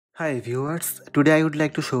Hi viewers, today I would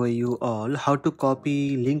like to show you all how to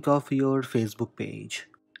copy link of your Facebook page.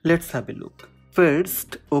 Let's have a look.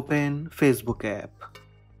 First, open Facebook app.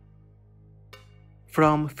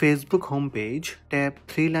 From Facebook homepage, tap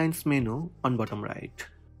 3 lines menu on bottom right.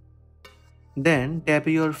 Then tap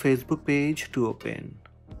your Facebook page to open.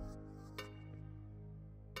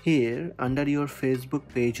 Here, under your Facebook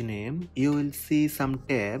page name, you will see some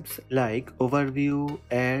tabs like Overview,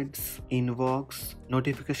 Ads, Inbox,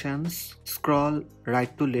 Notifications. Scroll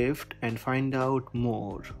right to left and find out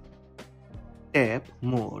More. Tap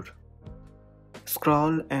More.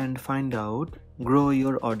 Scroll and find out Grow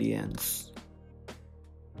Your Audience.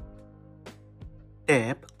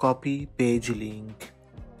 Tap Copy Page Link.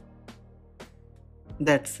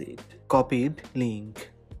 That's it. Copied link.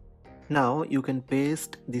 Now you can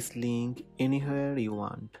paste this link anywhere you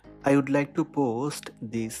want. I would like to post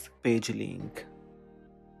this page link.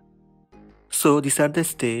 So these are the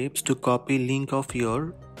steps to copy link of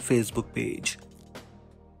your Facebook page.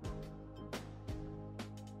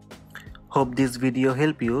 Hope this video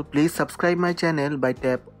helped you. Please subscribe my channel by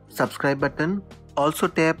tap subscribe button. Also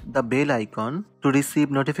tap the bell icon to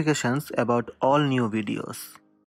receive notifications about all new videos.